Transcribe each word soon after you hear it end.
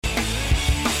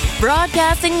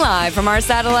Broadcasting live from our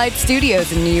satellite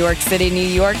studios in New York City, New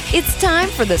York, it's time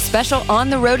for the special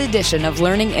on-the-road edition of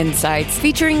Learning Insights,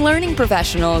 featuring learning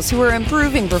professionals who are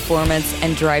improving performance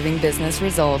and driving business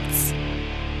results.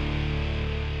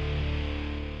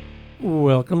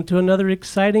 Welcome to another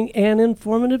exciting and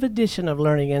informative edition of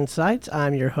Learning Insights.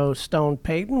 I'm your host, Stone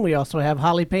Payton. We also have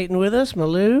Holly Payton with us.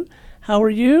 Malou, how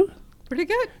are you? Pretty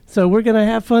good. So we're going to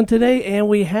have fun today, and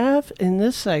we have in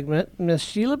this segment Ms.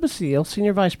 Sheila Basile,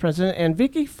 Senior Vice President, and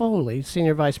Vicki Foley,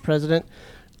 Senior Vice President,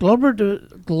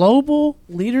 Global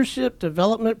Leadership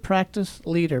Development Practice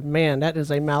Leader. Man, that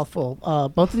is a mouthful.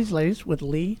 Both of these ladies with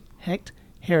Lee Hecht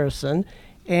Harrison,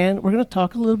 and we're going to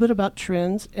talk a little bit about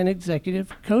trends and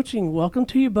executive coaching. Welcome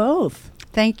to you both.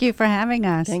 Thank you for having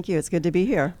us. Thank you. It's good to be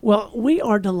here. Well, we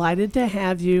are delighted to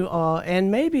have you,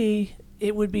 and maybe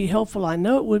it would be helpful. I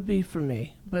know it would be for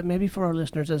me, but maybe for our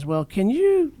listeners as well. Can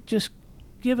you just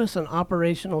give us an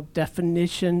operational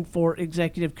definition for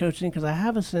executive coaching? Because I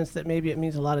have a sense that maybe it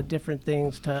means a lot of different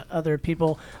things to other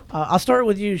people. I'll start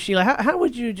with you, Sheila. How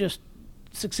would you just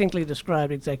succinctly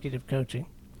describe executive coaching?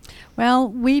 Well,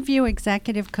 we view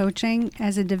executive coaching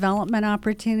as a development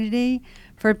opportunity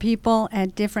for people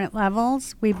at different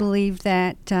levels. We believe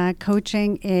that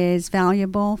coaching is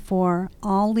valuable for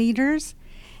all leaders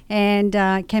and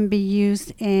can be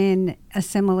used in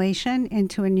assimilation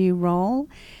into a new role,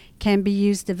 can be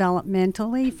used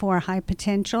developmentally for high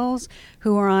potentials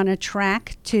who are on a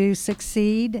track to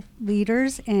succeed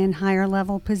leaders in higher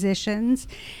level positions,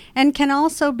 and can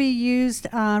also be used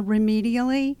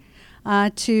remedially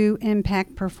to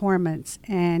impact performance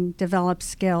and develop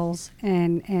skills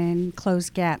and close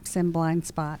gaps and blind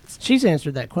spots. She's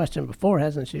answered that question before,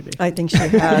 hasn't she, Vicki? I think she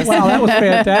has. Wow, that was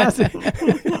fantastic.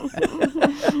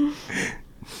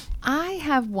 I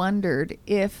have wondered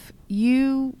if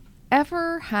you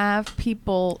ever have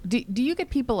people, do you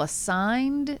get people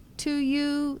assigned to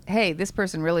you? Hey, this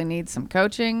person really needs some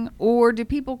coaching. Or do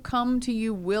people come to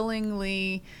you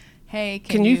willingly? Hey,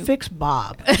 can you fix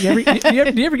Bob? Do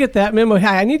you ever get that memo? Hey,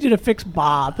 I need you to fix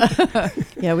Bob.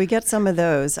 Yeah, we get some of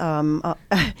those.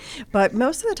 But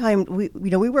most of the time,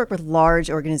 we work with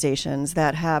large organizations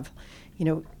that have,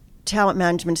 talent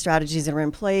management strategies that are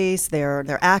in place.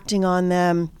 They're acting on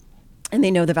them, and they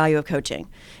know the value of coaching.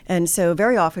 And so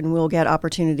very often we'll get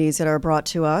opportunities that are brought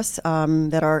to us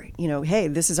that are, hey,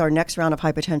 this is our next round of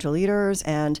high potential leaders.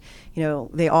 And,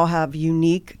 they all have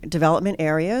unique development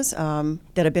areas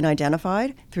that have been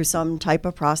identified through some type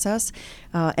of process.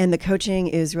 And the coaching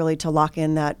is really to lock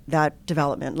in that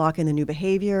development, lock in the new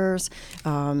behaviors,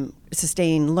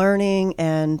 sustain learning,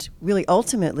 and really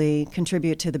ultimately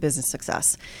contribute to the business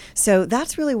success. So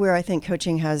that's really where I think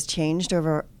coaching has changed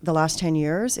over the last 10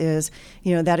 years is,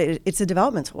 that it's a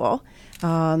development tool,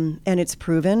 and it's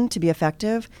proven to be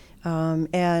effective.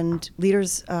 And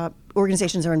leaders,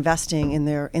 organizations are investing in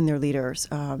their leaders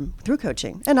through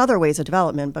coaching and other ways of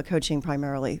development, but coaching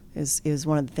primarily is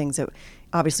one of the things that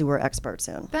obviously we're experts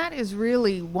in. That is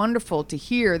really wonderful to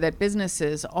hear that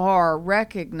businesses are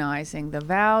recognizing the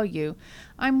value.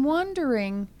 I'm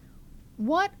wondering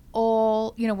what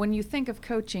all, when you think of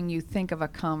coaching, you think of a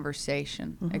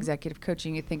conversation. Mm-hmm. Executive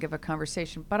coaching, you think of a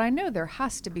conversation. But I know there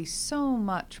has to be so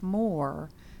much more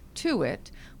to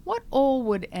it. What all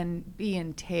would be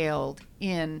entailed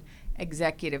in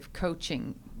executive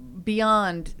coaching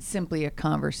beyond simply a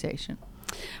conversation?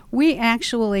 We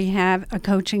actually have a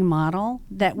coaching model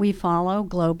that we follow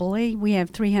globally. We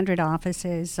have 300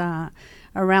 offices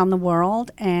around the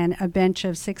world and a bench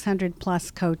of 600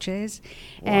 plus coaches.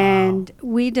 Wow. And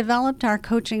we developed our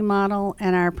coaching model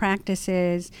and our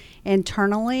practices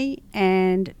internally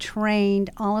and trained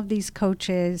all of these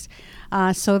coaches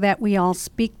so that we all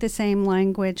speak the same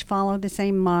language, follow the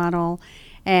same model,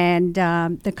 and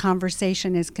the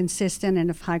conversation is consistent and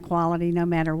of high quality no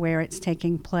matter where it's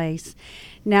taking place.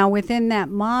 Now, within that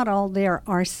model, there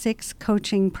are 6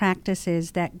 coaching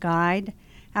practices that guide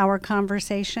our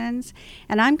conversations.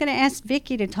 And I'm going to ask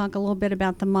Vicki to talk a little bit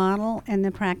about the model and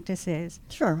the practices.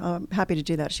 Sure. I'm happy to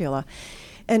do that, Sheila.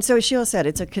 And so as Sheila said,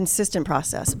 it's a consistent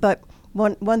process. But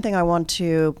one thing I want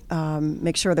to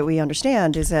make sure that we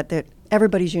understand is that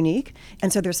everybody's unique,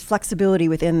 and so there's flexibility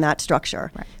within that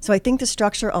structure. Right. So I think the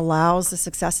structure allows the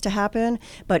success to happen,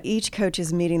 but each coach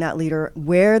is meeting that leader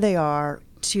where they are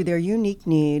to their unique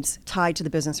needs tied to the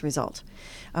business result.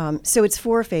 So it's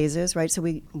 4 phases, right? So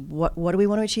what do we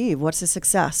want to achieve? What's the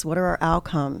success? What are our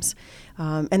outcomes?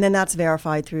 And then that's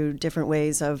verified through different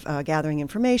ways of gathering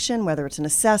information, whether it's an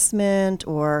assessment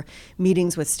or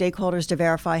meetings with stakeholders to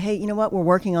verify, hey, you know what, we're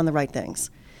working on the right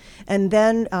things. And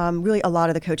then really a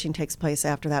lot of the coaching takes place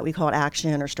after that. We call it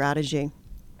action or strategy.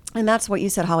 And that's what you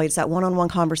said, Holly. It's that one-on-one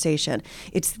conversation.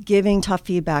 It's giving tough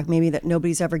feedback, maybe that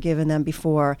nobody's ever given them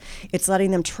before. It's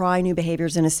letting them try new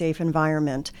behaviors in a safe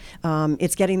environment.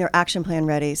 It's getting their action plan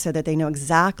ready so that they know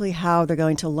exactly how they're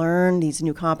going to learn these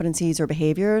new competencies or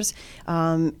behaviors.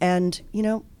 And,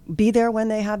 be there when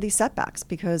they have these setbacks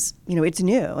because, it's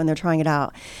new and they're trying it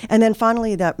out. And then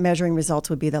finally, that measuring results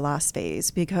would be the last phase,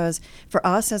 because for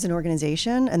us as an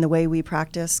organization and the way we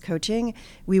practice coaching,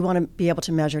 we want to be able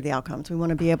to measure the outcomes. We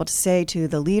want to be able to say to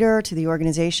the leader, to the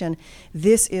organization,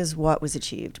 this is what was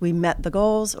achieved. We met the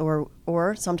goals,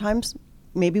 or sometimes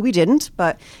maybe we didn't,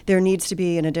 but there needs to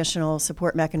be an additional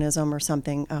support mechanism or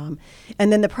something.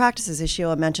 And then the practices, as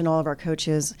Sheila mentioned, all of our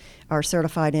coaches are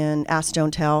certified in Ask,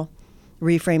 Don't Tell,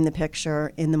 Reframe the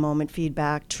Picture, In the Moment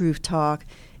Feedback, Truth Talk,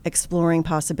 exploring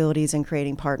possibilities and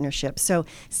creating partnerships. So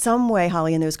some way,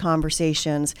 Holly, in those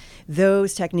conversations,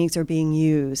 those techniques are being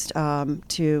used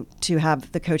to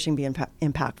have the coaching be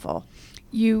impactful.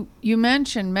 You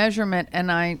mentioned measurement,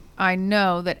 and I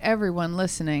know that everyone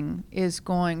listening is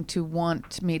going to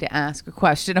want me to ask a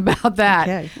question about that.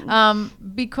 Okay.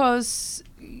 Because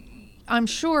I'm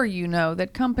sure you know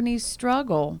that companies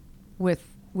struggle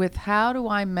with how do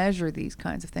I measure these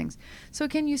kinds of things. So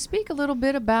can you speak a little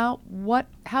bit about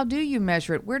how do you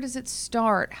measure it? Where does it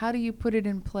start? How do you put it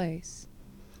in place?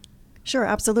 Sure,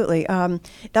 absolutely.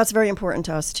 That's very important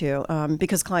to us too,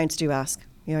 because clients do ask.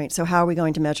 Right. So how are we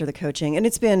going to measure the coaching? And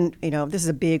it's been, this is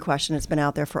a big question. It's been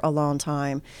out there for a long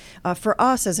time. For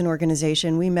us as an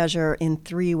organization, we measure in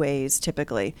 3 ways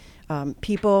typically: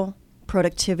 people,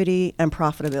 productivity, and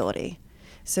profitability.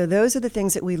 So those are the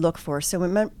things that we look for. So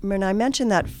when I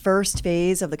mentioned that first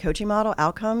phase of the coaching model,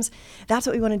 outcomes, that's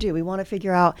what we want to do. We want to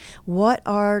figure out what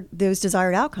are those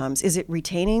desired outcomes. Is it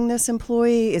retaining this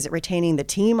employee? Is it retaining the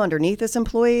team underneath this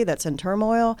employee that's in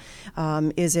turmoil?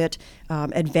 Is it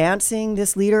advancing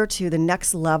this leader to the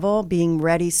next level, being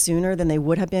ready sooner than they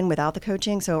would have been without the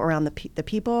coaching? So around the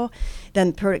people.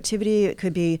 Then productivity, it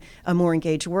could be a more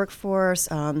engaged workforce,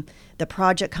 the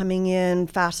project coming in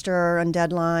faster on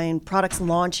deadline, products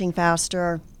launching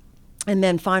faster. And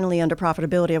then finally, under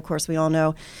profitability, of course, we all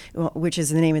know, which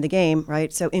is the name of the game,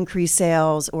 right? So increased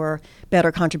sales or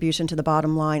better contribution to the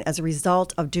bottom line as a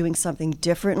result of doing something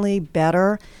differently,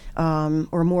 better,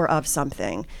 or more of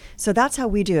something. So that's how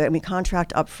we do it. And we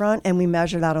contract up front and we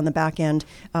measure that on the back end,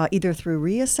 either through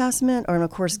reassessment or, of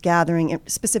course, gathering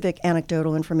specific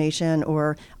anecdotal information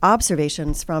or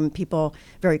observations from people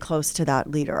very close to that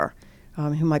leader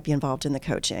who might be involved in the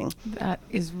coaching. That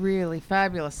is really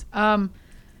fabulous.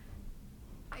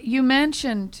 You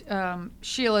mentioned,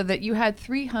 Sheila, that you had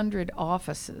 300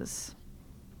 offices.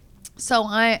 So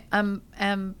I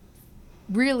am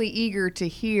really eager to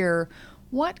hear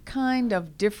what kind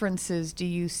of differences do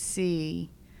you see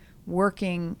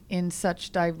working in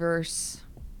such diverse,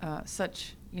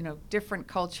 different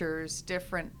cultures,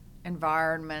 different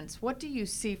environments. What do you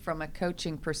see from a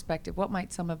coaching perspective? What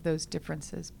might some of those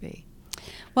differences be?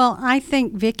 Well, I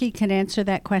think Vicki could answer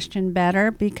that question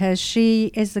better because she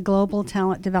is the global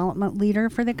talent development leader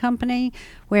for the company,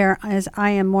 whereas I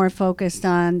am more focused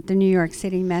on the New York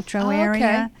City metro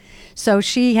area. So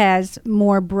she has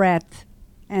more breadth.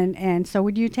 And so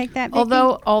would you take that, Vicki?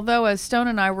 Although as Stone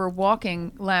and I were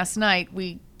walking last night,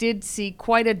 we did see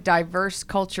quite a diverse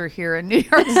culture here in New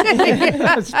York City.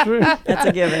 That's true. That's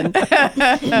a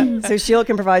given. So Sheila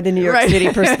can provide the New York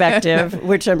City perspective,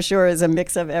 which I'm sure is a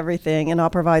mix of everything, and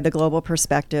I'll provide the global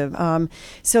perspective.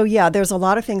 So yeah, there's a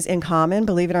lot of things in common,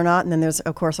 believe it or not, and then there's,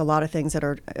 of course, a lot of things that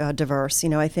are diverse.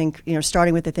 I think,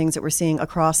 starting with the things that we're seeing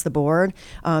across the board,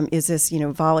 is this,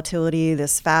 volatility,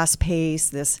 this fast pace,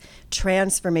 this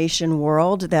transformation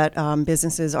world that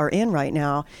businesses are in right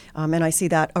now. And I see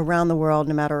that around the world,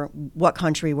 no matter what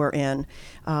country we're in.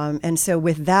 And so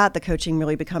with that, the coaching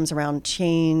really becomes around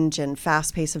change and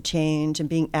fast pace of change and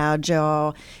being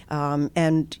agile,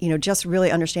 and just really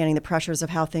understanding the pressures of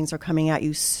how things are coming at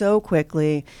you so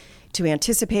quickly, to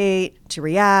anticipate, to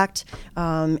react,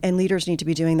 and leaders need to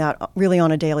be doing that really on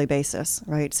a daily basis,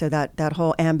 right? So that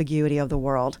whole ambiguity of the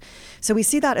world. So we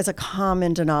see that as a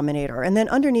common denominator. And then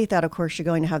underneath that, of course, you're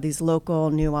going to have these local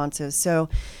nuances. So,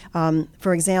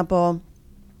 for example,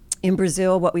 in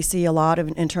Brazil, what we see a lot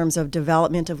of in terms of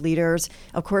development of leaders,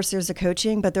 of course, there's the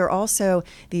coaching, but there are also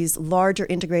these larger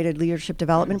integrated leadership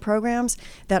development programs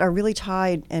that are really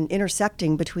tied and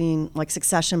intersecting between like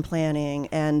succession planning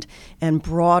and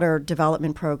broader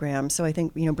development programs. So I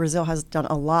think, Brazil has done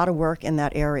a lot of work in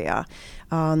that area.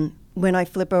 When I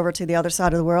flip over to the other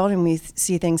side of the world and we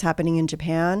see things happening in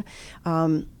Japan,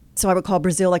 So I would call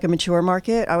Brazil like a mature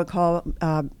market. I would call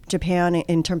Japan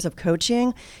in terms of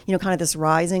coaching, kind of this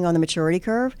rising on the maturity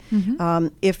curve.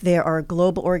 If there are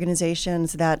global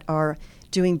organizations that are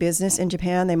doing business in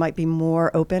Japan, they might be more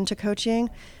open to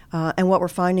coaching. And what we're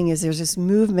finding is there's this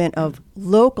movement of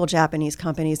local Japanese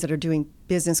companies that are doing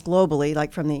business globally,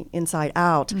 like from the inside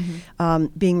out,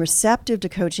 being receptive to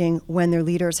coaching when their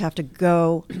leaders have to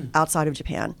go outside of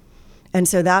Japan. And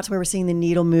so that's where we're seeing the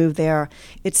needle move there.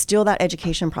 It's still that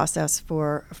education process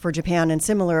for Japan, and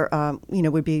similar,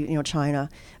 would be China.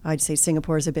 I'd say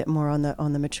Singapore is a bit more on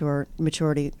the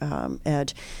maturity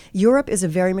edge. Europe is a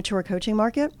very mature coaching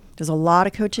market. There's a lot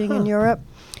of coaching in Europe.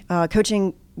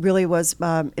 Coaching really was,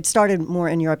 it started more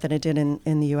in Europe than it did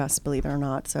in the U.S., believe it or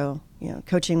not. So,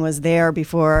 coaching was there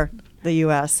before the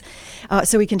U.S.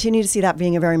 So we continue to see that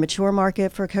being a very mature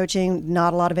market for coaching,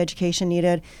 not a lot of education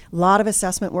needed. A lot of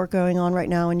assessment work going on right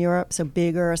now in Europe, so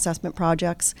bigger assessment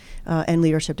projects and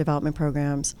leadership development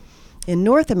programs. In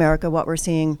North America, what we're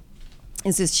seeing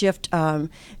is this shift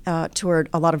toward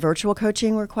a lot of virtual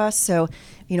coaching requests. So,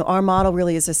 our model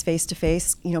really is this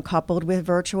face-to-face, coupled with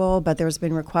virtual, but there's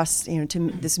been requests,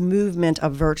 to this movement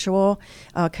of virtual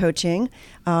coaching.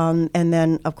 And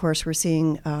then, of course, we're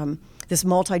seeing this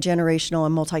multi-generational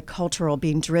and multicultural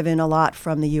being driven a lot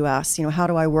from the U.S. How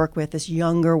do I work with this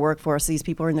younger workforce? These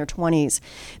people are in their 20s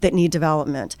that need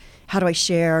development. How do I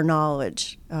share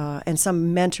knowledge? And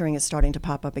some mentoring is starting to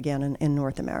pop up again in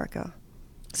North America.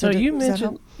 So you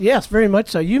mentioned, yes, very much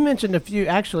so. You mentioned a few,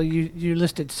 actually you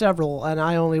listed several, and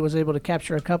I only was able to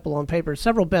capture a couple on paper,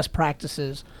 several best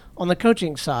practices on the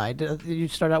coaching side. You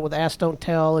start out with Ask, Don't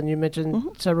Tell, and you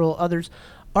mentioned several others.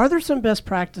 Are there some best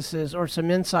practices or some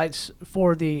insights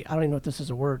for the, I don't even know if this is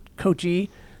a word, coachee,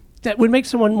 that would make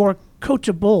someone more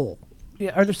coachable?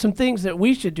 Are there some things that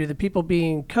we should do, the people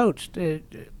being coached?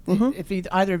 If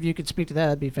either of you could speak to that,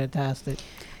 that'd be fantastic.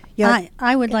 Yeah,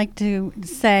 I would like to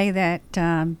say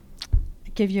that,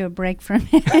 give you a break from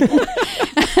it.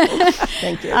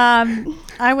 Thank you.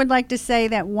 I would like to say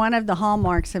that one of the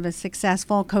hallmarks of a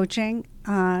successful coaching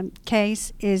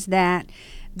case is that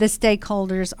the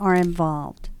stakeholders are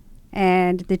involved.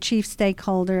 And the chief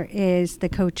stakeholder is the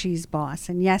coachee's boss.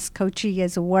 And yes, coachee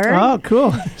is a word. Oh,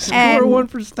 cool. Score one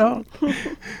for Stone.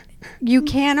 You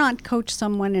cannot coach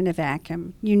someone in a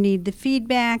vacuum. You need the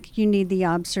feedback. You need the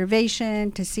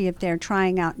observation to see if they're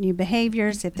trying out new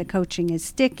behaviors, if the coaching is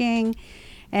sticking.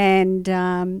 And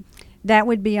that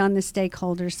would be on the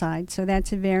stakeholder side. So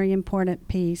that's a very important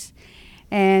piece.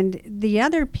 And the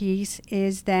other piece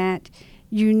is that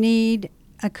you need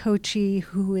a coachee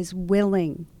who is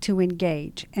willing to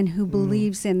engage and who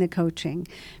believes in the coaching.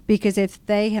 Because if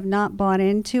they have not bought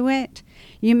into it,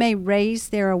 you may raise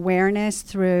their awareness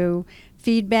through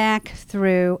feedback,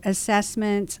 through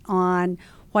assessments on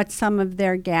what some of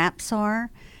their gaps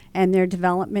are and their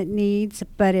development needs.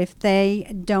 But if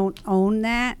they don't own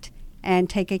that and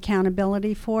take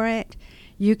accountability for it,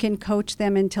 you can coach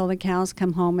them until the cows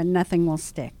come home and nothing will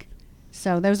stick.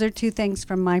 So those are two things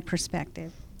from my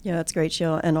perspective. Yeah, that's great,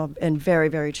 Sheila, and very,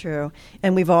 very true.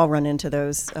 And we've all run into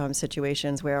those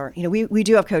situations where, we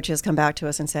do have coaches come back to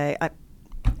us and say, I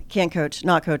can't coach,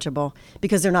 not coachable,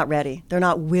 because they're not ready. They're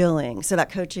not willing. So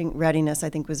that coaching readiness,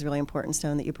 I think, was really important,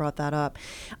 Stone, that you brought that up.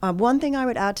 One thing I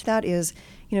would add to that is,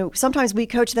 sometimes we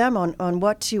coach them on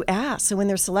what to ask. So when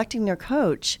they're selecting their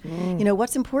coach,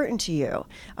 what's important to you?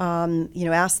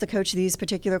 Ask the coach these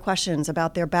particular questions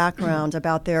about their background,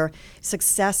 about their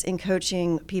success in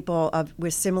coaching people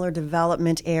with similar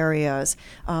development areas,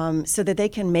 so that they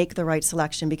can make the right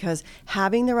selection. Because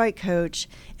having the right coach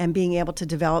and being able to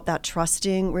develop that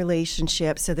trusting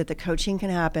relationship so that the coaching can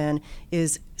happen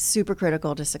is super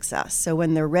critical to success. So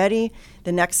when they're ready,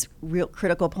 the next real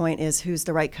critical point is, who's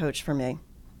the right coach for me?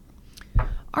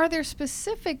 Are there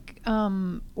specific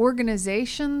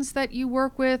organizations that you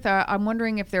work with? I'm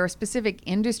wondering if there are specific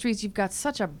industries. You've got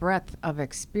such a breadth of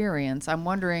experience. I'm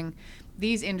wondering,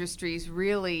 these industries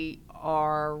really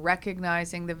are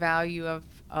recognizing the value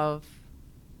of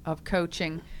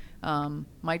coaching.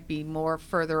 Might be more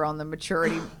further on the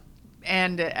maturity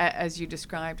and as you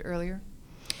described earlier.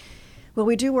 Well,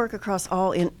 we do work across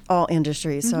all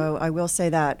industries, so I will say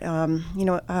that.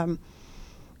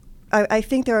 I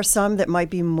think there are some that might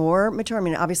be more mature. I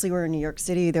mean, obviously, we're in New York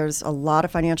City. There's a lot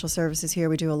of financial services here.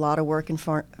 We do a lot of work in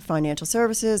financial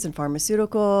services and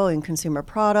pharmaceutical and consumer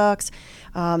products.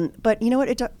 But you know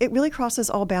what? It really crosses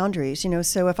all boundaries.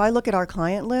 So if I look at our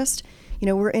client list,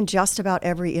 we're in just about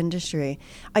every industry.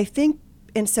 I think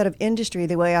instead of industry,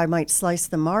 the way I might slice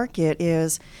the market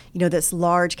is, this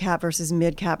large cap versus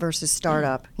mid cap versus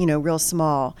startup, real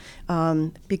small,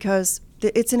 because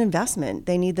it's an investment.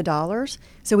 They need the dollars.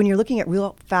 So when you're looking at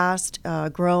real fast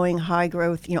growing, high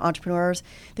growth, entrepreneurs,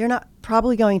 they're not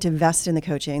probably going to invest in the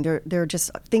coaching. They're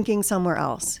just thinking somewhere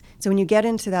else. So when you get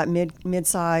into that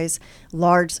mid-size,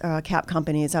 large cap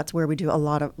companies, that's where we do a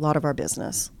lot of our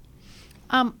business.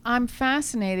 I'm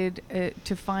fascinated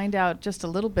to find out just a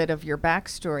little bit of your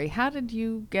backstory. How did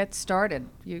you get started?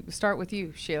 You start with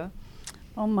you, Sheila.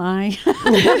 Oh my.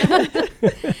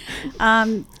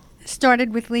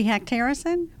 Started with Lee Hecht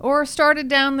Harrison. Or started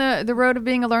down the road of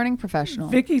being a learning professional.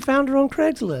 Vicky found her on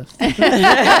Craigslist.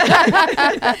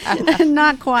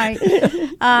 Not quite.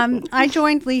 I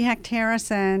joined Lee Hecht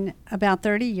Harrison about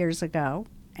 30 years ago,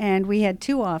 and we had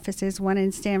 2 offices, one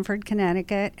in Stamford,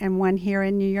 Connecticut, and one here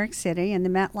in New York City in the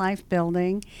MetLife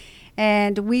building.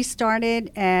 And we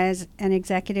started as an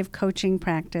executive coaching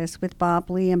practice with Bob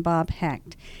Lee and Bob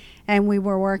Hecht. And we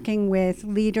were working with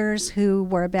leaders who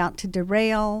were about to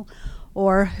derail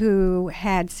or who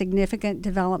had significant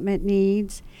development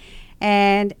needs.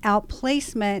 And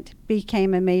outplacement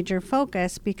became a major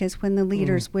focus because when the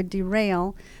leaders would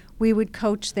derail, we would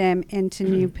coach them into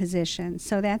new positions.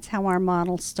 So that's how our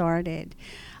model started.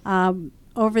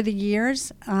 Over the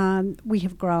years, we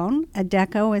have grown.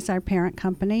 Adecco is our parent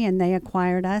company, and they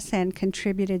acquired us and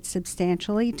contributed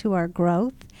substantially to our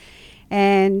growth.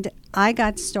 And I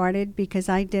got started because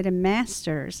I did a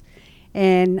master's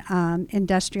in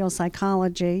industrial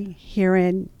psychology here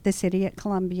in the city at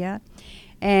Columbia,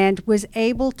 and was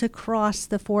able to cross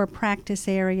the 4 practice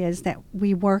areas that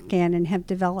we work in and have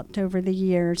developed over the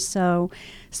years. So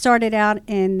started out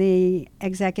in the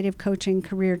executive coaching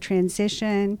career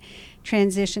transitioned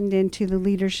into the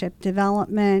leadership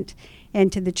development,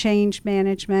 into the change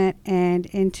management, and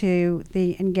into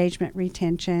the engagement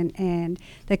retention and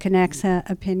the Connexa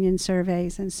opinion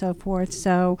surveys and so forth.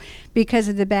 So because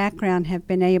of the background, have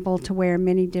been able to wear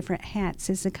many different hats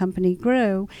as the company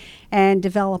grew and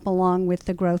develop along with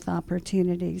the growth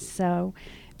opportunities. So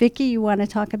Vicki, you want to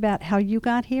talk about how you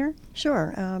got here?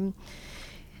 Sure.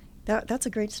 That's a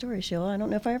great story, Sheila. I don't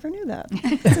know if I ever knew that.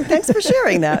 Thanks for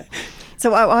sharing that.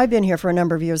 So I've been here for a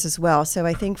number of years as well. So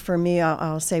I think for me,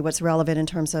 I'll say what's relevant in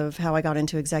terms of how I got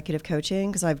into executive coaching,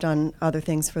 because I've done other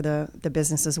things for the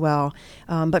business as well.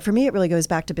 But for me, it really goes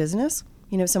back to business.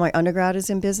 So my undergrad is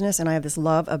in business, and I have this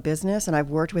love of business, and I've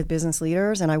worked with business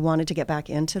leaders, and I wanted to get back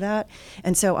into that.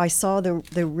 And so I saw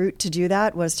the route to do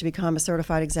that was to become a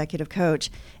certified executive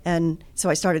coach. And so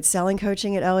I started selling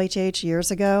coaching at LHH years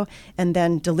ago, and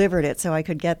then delivered it so I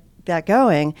could get that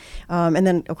going. And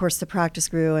then, of course, the practice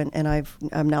grew, and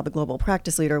I'm now the global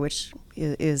practice leader, which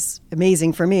is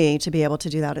amazing for me to be able to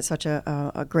do that at such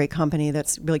a great company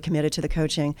that's really committed to the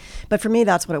coaching. But for me,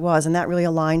 that's what it was, and that really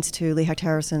aligns to Lee Hecht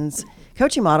Harrison's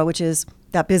coaching model, which is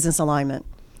that business alignment.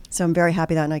 So I'm very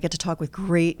happy that, and I get to talk with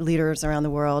great leaders around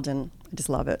the world, and I just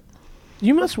love it.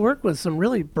 You must work with some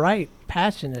really bright,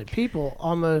 passionate people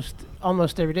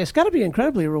almost every day. It's got to be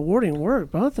incredibly rewarding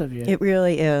work, both of you. It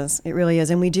really is. It really is.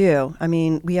 And we do. I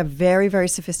mean, we have very, very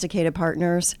sophisticated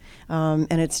partners,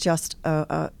 and it's just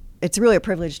it's really a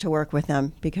privilege to work with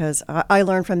them because I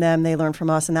learn from them, they learn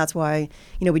from us, and that's why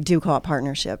we do call it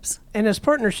partnerships. And as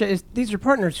partnerships, these are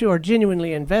partners who are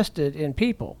genuinely invested in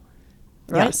people.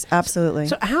 Right? Yes, absolutely.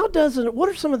 So what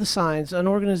are some of the signs an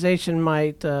organization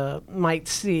might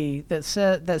see that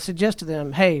suggest to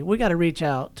them, hey, we got to reach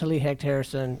out to Lee Hecht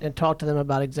Harrison and talk to them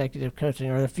about executive coaching?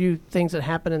 Are there a few things that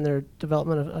happen in their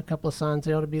development, a couple of signs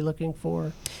they ought to be looking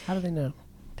for? How do they know?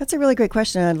 That's a really great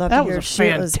question. I'd love to hear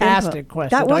Sheila's fantastic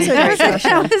input. question. That was a great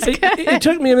question. It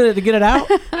took me a minute to get it out,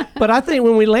 but I think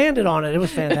when we landed on it, it was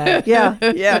fantastic.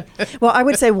 Yeah. Well, I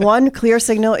would say one clear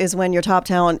signal is when your top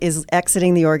talent is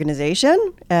exiting the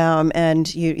organization, and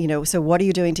so what are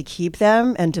you doing to keep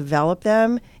them and develop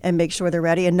them and make sure they're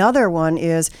ready? Another one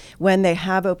is when they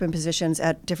have open positions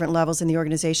at different levels in the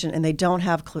organization and they don't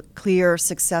have clear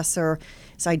successor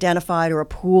identified or a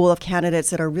pool of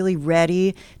candidates that are really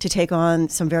ready to take on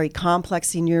some very complex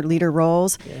senior leader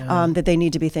roles that they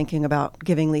need to be thinking about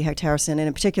giving Lee Hecht Harrison, and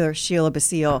in particular Sheila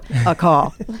Basile, a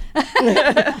call.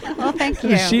 Well, thank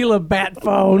you. Sheila Bat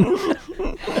Phone.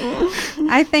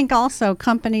 I think also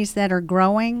companies that are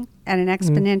growing at an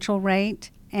exponential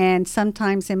rate, and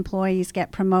sometimes employees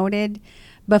get promoted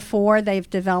before they've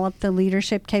developed the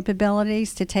leadership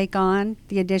capabilities to take on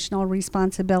the additional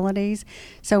responsibilities.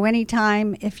 So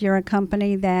anytime if you're a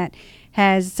company that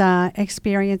has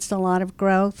experienced a lot of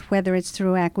growth, whether it's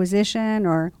through acquisition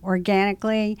or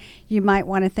organically. You might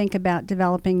want to think about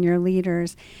developing your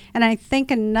leaders. And I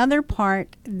think another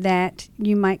part that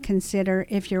you might consider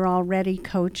if you're already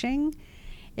coaching,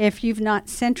 if you've not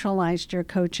centralized your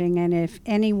coaching, and if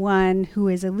anyone who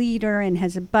is a leader and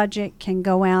has a budget can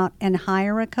go out and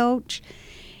hire a coach,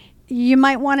 you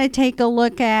might want to take a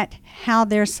look at how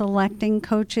they're selecting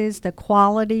coaches, the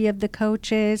quality of the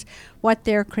coaches, what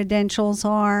their credentials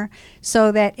are,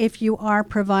 so that if you are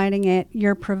providing it,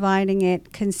 you're providing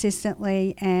it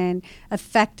consistently and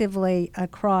effectively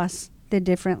across the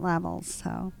different levels.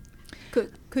 So,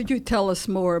 Could you tell us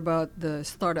more about the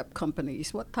startup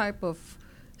companies? What type of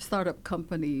startup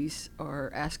companies are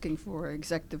asking for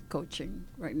executive coaching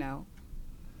right now?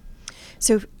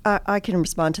 So I can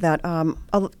respond to that.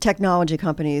 Technology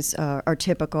companies are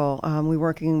typical. We're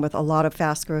working with a lot of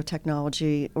fast growth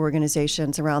technology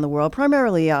organizations around the world,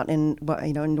 primarily out in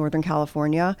Northern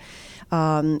California.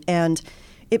 And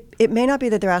it may not be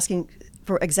that they're asking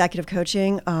for executive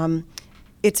coaching.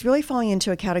 It's really falling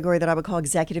into a category that I would call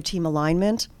executive team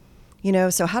alignment.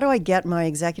 So how do I get my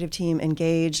executive team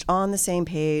engaged on the same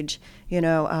page,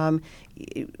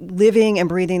 living and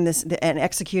breathing this and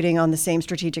executing on the same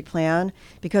strategic plan?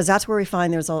 Because that's where we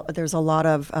find there's a lot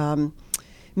of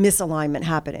misalignment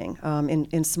happening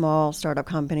in small startup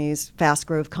companies, fast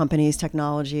growth companies,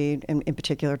 technology, in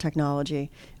particular technology.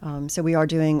 So we are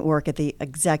doing work at the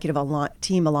executive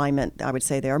team alignment, I would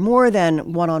say, there, more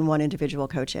than one-on-one individual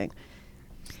coaching.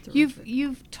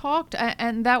 You've talked,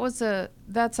 and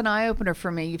that's an eye opener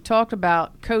for me. You've talked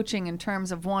about coaching in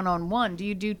terms of one-on-one. Do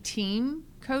you do team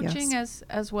coaching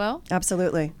as well?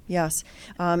 Absolutely, yes.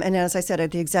 And as I said,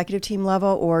 at the executive team level,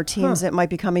 or teams that might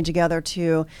be coming together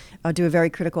to do a very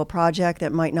critical project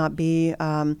that might not be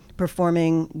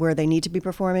performing where they need to be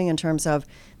performing in terms of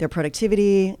their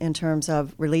productivity, in terms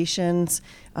of relations.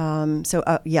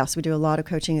 Yes, we do a lot of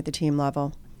coaching at the team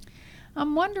level.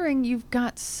 I'm wondering, you've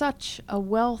got such a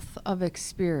wealth of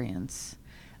experience.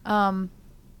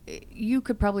 You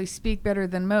could probably speak better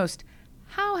than most.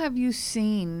 How have you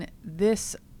seen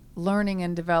this learning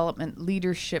and development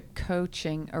leadership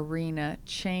coaching arena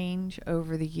change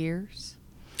over the years?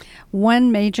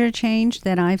 One major change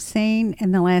that I've seen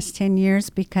in the last 10 years,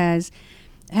 because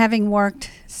having worked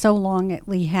so long at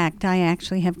Lee Hecht, I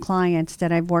actually have clients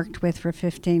that I've worked with for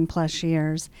 15 plus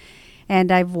years. And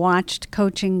I've watched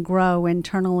coaching grow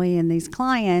internally in these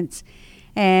clients.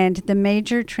 And the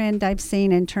major trend I've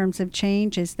seen in terms of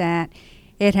change is that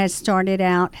it has started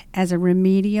out as a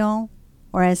remedial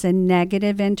or as a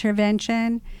negative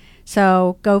intervention.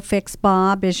 So go fix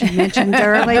Bob, as you mentioned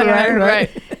earlier. Right.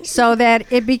 So that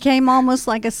it became almost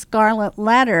like a scarlet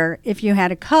letter if you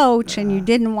had a coach and you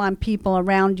didn't want people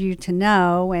around you to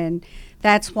know. And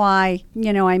that's why,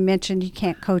 I mentioned you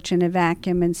can't coach in a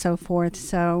vacuum and so forth.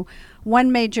 So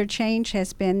one major change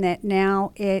has been that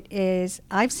now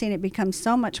I've seen it become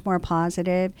so much more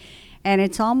positive, and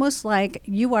it's almost like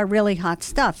you are really hot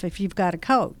stuff if you've got a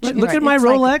coach. Look at my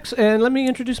Rolex, and let me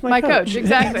introduce my coach.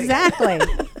 Exactly. Exactly.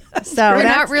 So you're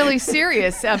not really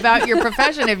serious about your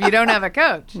profession if you don't have a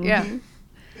coach. Mm-hmm. Yeah.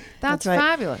 That's right.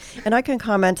 Fabulous. And I can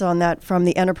comment on that from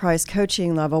the enterprise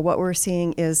coaching level. What we're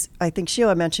seeing is, I think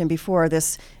Sheila mentioned before,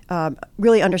 this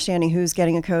really understanding who's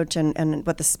getting a coach and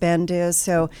what the spend is.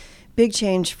 So big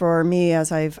change for me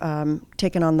as I've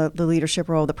taken on the leadership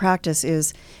role, the practice,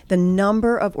 is the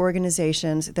number of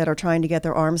organizations that are trying to get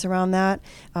their arms around that.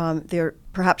 They're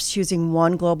perhaps choosing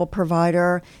one global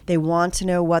provider. They want to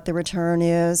know what the return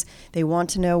is. They want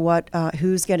to know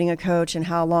who's getting a coach and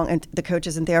how long, and the coach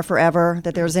isn't there forever,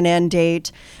 that there's an end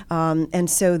date. And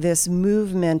so this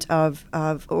movement of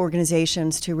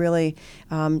organizations to really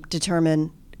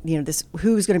determine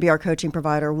who's going to be our coaching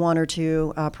provider, one or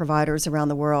two providers around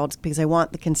the world, because they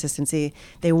want the consistency.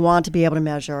 They want to be able to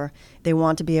measure. They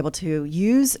want to be able to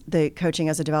use the coaching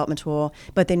as a development tool,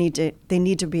 but they need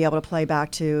to be able to play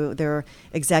back to their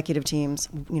executive teams.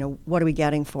 What are we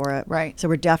getting for it? Right. So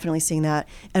we're definitely seeing that.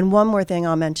 And one more thing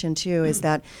I'll mention too is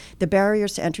that the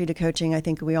barriers to entry to coaching, I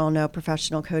think we all know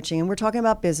professional coaching, and we're talking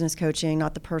about business coaching,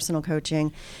 not the personal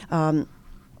coaching.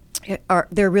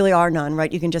 There really are none,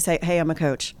 right? You can just say, hey, I'm a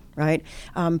coach, right?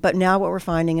 But now what we're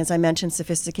finding, as I mentioned,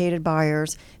 sophisticated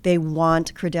buyers, they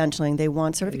want credentialing. They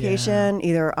want certification,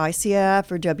 either ICF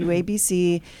or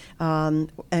WABC,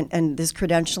 and this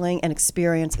credentialing and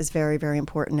experience is very, very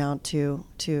important now to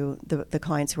the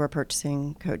clients who are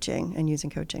purchasing coaching and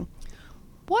using coaching.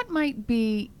 What might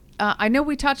be, I know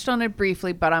we touched on it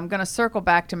briefly, but I'm going to circle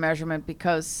back to measurement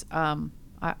because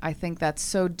I think that's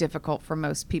so difficult for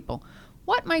most people.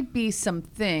 What might be some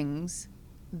things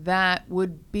that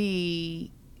would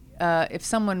be if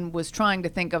someone was trying to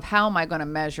think of how am I going to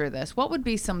measure this, what would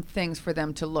be some things for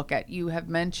them to look at? You have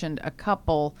mentioned a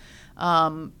couple,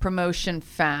 promotion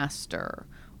faster,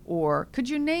 or could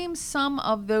you name some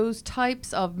of those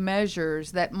types of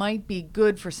measures that might be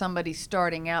good for somebody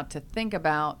starting out to think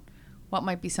about? What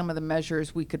might be some of the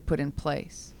measures we could put in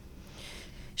place?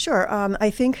 Sure. I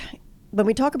think when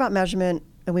we talk about measurement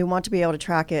and we want to be able to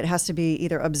track it, it has to be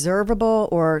either observable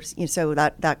or so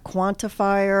that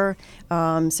quantifier,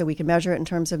 so we can measure it in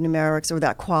terms of numerics, or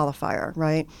that qualifier,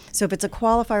 right? So if it's a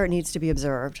qualifier, it needs to be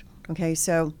observed. Okay,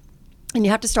 so and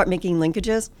you have to start making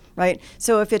linkages, right?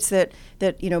 So if it's that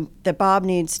Bob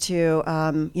needs to,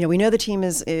 we know the team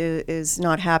is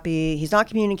not happy. He's not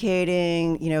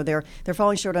communicating. They're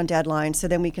falling short on deadlines. So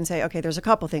then we can say, okay, there's a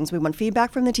couple things. We want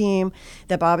feedback from the team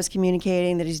that Bob is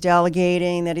communicating, that he's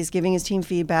delegating, that he's giving his team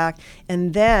feedback.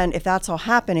 And then if that's all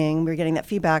happening, we're getting that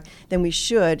feedback, then we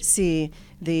should see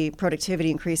the productivity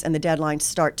increase and the deadlines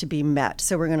start to be met.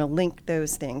 So we're going to link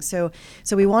those things. So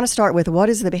we want to start with what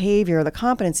is the behavior, the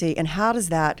competency, and how does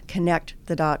that connect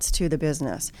the dots to the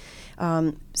business.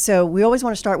 So we always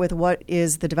want to start with what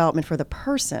is the development for the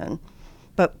person,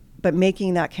 but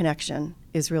making that connection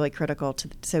is really critical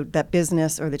so that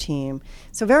business or the team.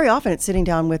 So very often it's sitting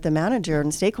down with the manager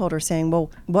and stakeholders saying,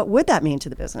 well, what would that mean to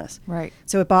the business? Right.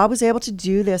 So if Bob was able to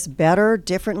do this better,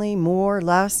 differently, more,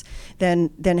 less,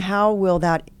 then how will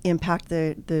that impact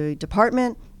the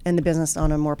department and the business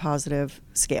on a more positive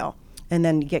scale? And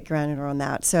then get granular on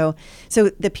that. So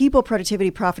the people, productivity,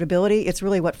 profitability, it's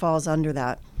really what falls under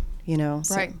that,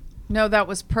 So. Right. No, that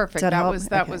was perfect.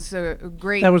 That was a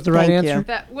great. That was the right Thank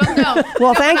answer. No.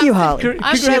 Well, thank you, Holly.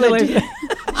 Congratulations.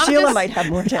 Sheila might have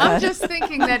more to add. I'm just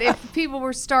thinking that if people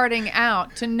were starting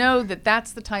out to know that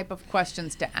that's the type of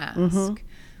questions to ask,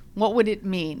 what would it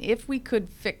mean if we could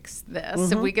fix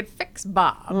this, if we could fix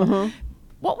Bob?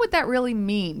 What would that really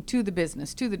mean to the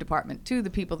business, to the department, to the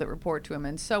people that report to him,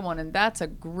 and so on? And that's a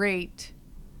great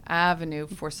avenue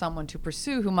for someone to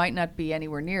pursue who might not be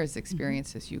anywhere near as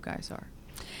experienced as you guys are.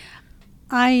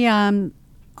 I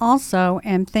also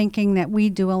am thinking that we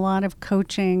do a lot of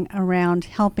coaching around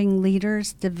helping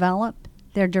leaders develop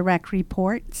their direct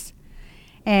reports.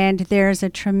 And there's a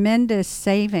tremendous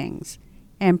savings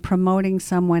in promoting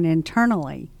someone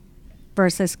internally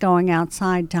versus going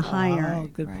outside to hire. Oh,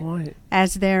 good point.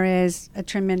 As there is a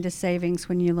tremendous savings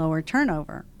when you lower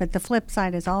turnover. But the flip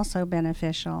side is also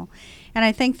beneficial. And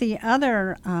I think the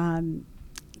other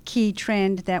key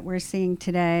trend that we're seeing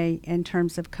today in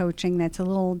terms of coaching that's a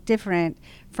little different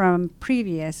from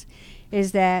previous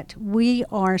is that we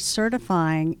are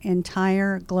certifying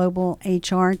entire global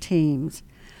HR teams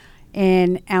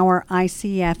in our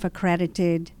ICF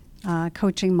accredited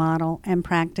coaching model and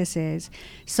practices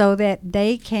so that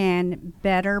they can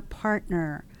better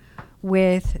partner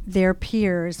with their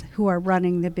peers who are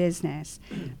running the business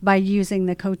by using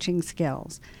the coaching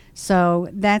skills. So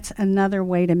that's another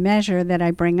way to measure that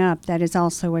I bring up that is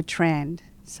also a trend.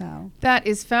 So that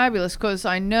is fabulous because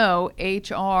I know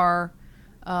HR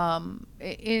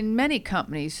in many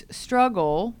companies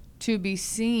struggle to be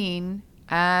seen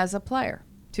as a player,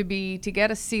 to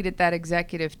get a seat at that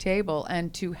executive table,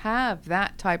 and to have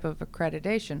that type of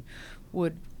accreditation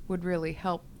would really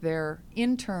help their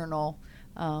internal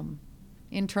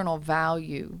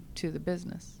value to the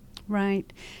business.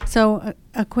 Right. So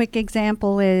a quick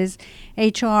example is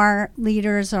HR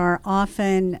leaders are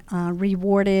often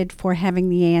rewarded for having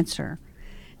the answer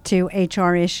to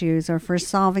HR issues or for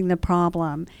solving the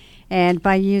problem. And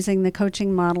by using the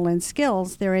coaching model and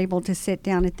skills, they're able to sit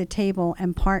down at the table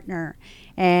and partner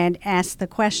and ask the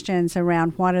questions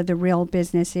around what are the real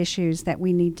business issues that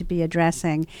we need to be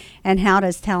addressing and how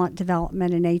does talent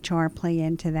development and HR play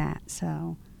into that.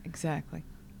 So exactly.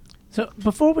 So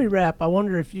before we wrap, I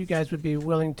wonder if you guys would be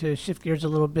willing to shift gears a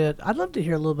little bit. I'd love to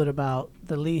hear a little bit about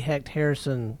the Lee Hecht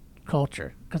Harrison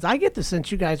culture, because I get the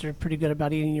sense you guys are pretty good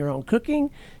about eating your own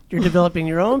cooking. You're developing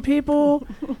your own people,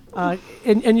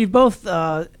 and you've both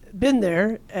been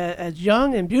there as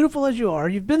young and beautiful as you are.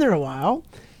 You've been there a while,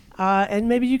 and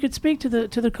maybe you could speak to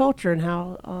the culture and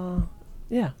how.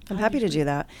 I'm happy to do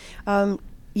that.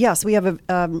 Yes, we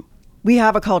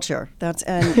have a culture. That's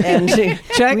and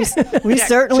Check. we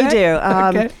certainly Check.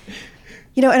 do. Okay.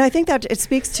 And I think that it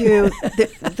speaks to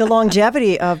the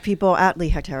longevity of people at Lee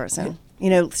Hecht Harrison.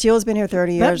 Sheila's been here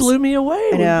 30 years. That blew me away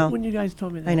I know. when you guys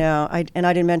told me that. I know. I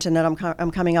didn't mention that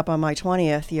I'm coming up on my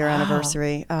 20th year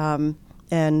anniversary. And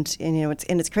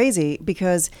it's crazy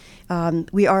because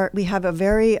we have a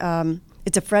very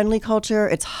it's a friendly culture.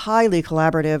 It's highly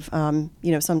collaborative.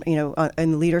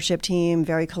 In the leadership team,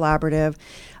 very collaborative,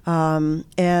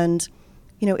 and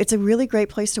it's a really great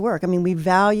place to work. I mean, we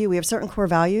have certain core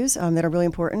values that are really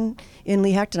important in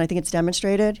Lee Hecht, and I think it's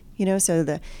demonstrated, so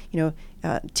the,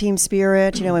 team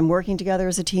spirit, and working together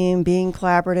as a team, being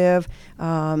collaborative,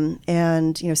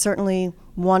 and, certainly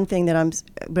one thing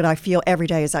that I feel every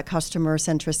day is that customer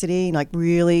centricity, like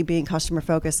really being customer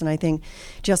focused. And I think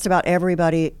just about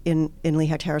everybody in Lee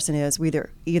Hecht Harrison is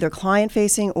either client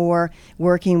facing or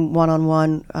working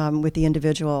one-on-one with the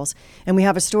individuals. And we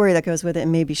have a story that goes with it,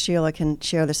 and maybe Sheila can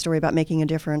share the story about making a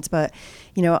difference. But,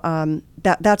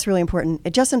 that's really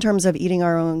important. Just in terms of eating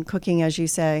our own cooking, as you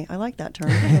say. I like that term.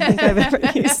 I don't think I've ever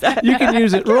used that. You can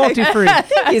use it royalty free.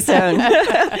 Thank you,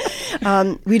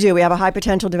 Son. We do. We have a high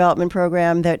potential development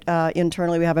program that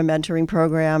internally we have a mentoring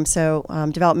program. So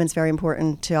development's very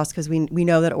important to us because we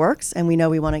know that it works, and we know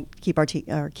we want to keep our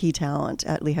key talent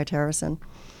at Lee Hecht Harrison.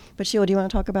 But Sheila, do you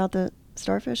want to talk about the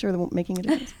starfish or making a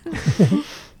difference?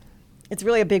 It's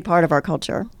really a big part of our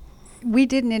culture. We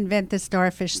didn't invent the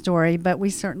starfish story, but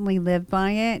we certainly live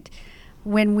by it.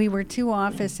 When we were 2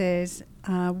 offices,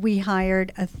 we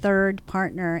hired a third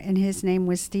partner, and his name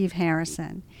was Steve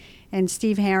Harrison. And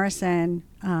Steve Harrison,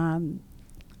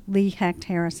 Lee Hecht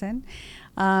Harrison,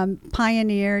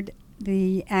 pioneered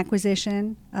the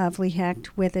acquisition of Lee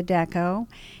Hecht with Adecco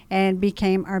and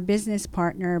became our business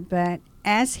partner. But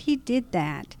as he did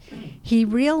that, he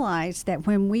realized that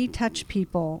when we touch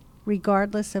people,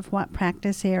 regardless of what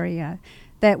practice area,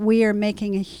 that we are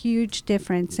making a huge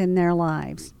difference in their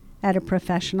lives at a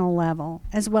professional level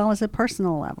as well as a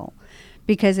personal level.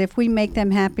 Because if we make them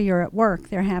happier at work,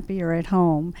 they're happier at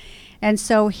home. And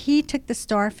so he took the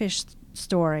starfish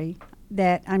story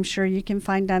that I'm sure you can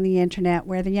find on the internet,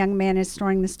 where the young man is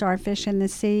throwing the starfish in the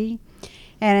sea,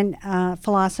 and a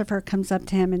philosopher comes up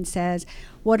to him and says,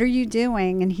 "What are you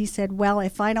doing?" And he said, "Well,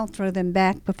 if I don't throw them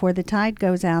back before the tide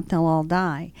goes out, they'll all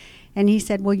die." And he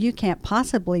said, "Well, you can't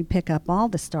possibly pick up all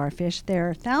the starfish. There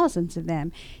are thousands of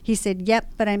them." He said,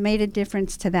 "Yep, but I made a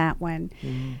difference to that one."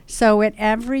 Mm-hmm. So at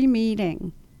every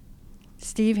meeting,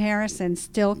 Steve Harrison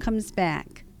still comes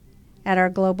back at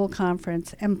our global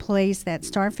conference and plays that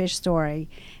starfish story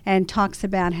and talks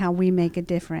about how we make a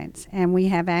difference. And we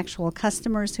have actual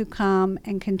customers who come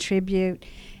and contribute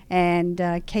and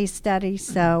case studies.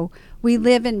 So we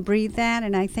live and breathe that,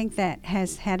 and I think that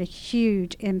has had a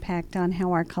huge impact on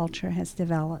how our culture has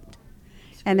developed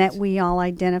and that we all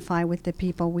identify with the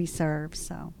people we serve.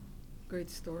 So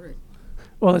great story.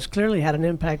 Well, it's clearly had an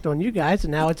impact on you guys,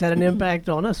 and now it's had an impact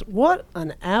on us. What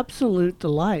an absolute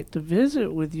delight to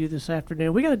visit with you this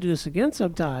afternoon. We got to do this again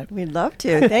sometime. We'd love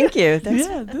to. Thank you.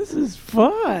 Yeah, this is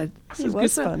fun. It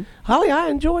was fun. Holly, I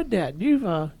enjoyed that. You've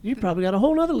probably got a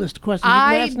whole other list of questions you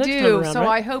I can ask next time do, around, so right?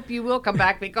 I hope you will come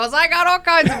back because I got all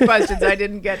kinds of questions I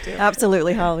didn't get to.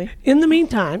 Absolutely, Holly. In the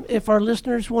meantime, if our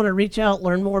listeners want to reach out,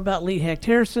 learn more about Lee Hecht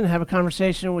Harrison, have a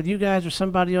conversation with you guys or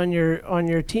somebody on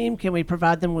your team, can we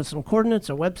provide them with some coordinates,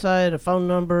 a website, a phone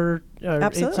number, or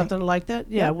Absolutely. something like that?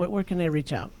 Yeah, where can they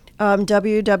reach out?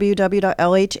 www.lhh.com,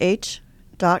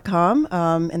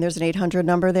 and there's an 800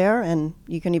 number there, and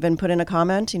you can even put in a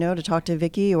comment, to talk to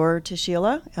Vicki or to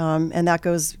Sheila, and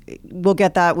we'll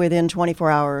get that within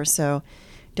 24 hours, so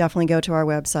definitely go to our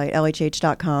website,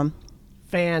 lhh.com.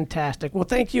 Fantastic. Well,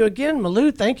 thank you again,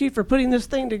 Malou. Thank you for putting this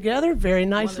thing together. Very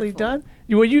nicely Wonderful. done.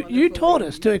 You Wonderful told lady.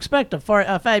 us to expect a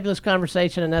fabulous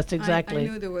conversation, and that's exactly. I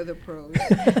knew there were the pros.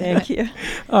 Thank you.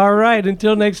 All right.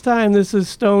 Until next time, this is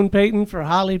Stone Payton for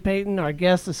Holly Payton, our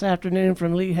guest this afternoon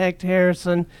from Lee Hecht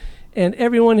Harrison, and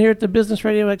everyone here at the Business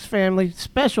Radio X family.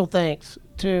 Special thanks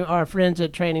to our friends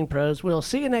at Training Pros. We'll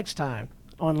see you next time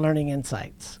on Learning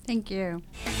Insights. thank you.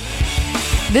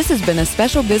 This has been a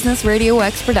special Business Radio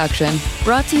X production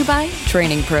brought to you by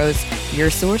Training Pros, your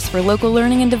source for local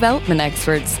learning and development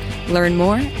experts. Learn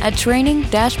more at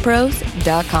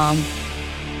training-pros.com.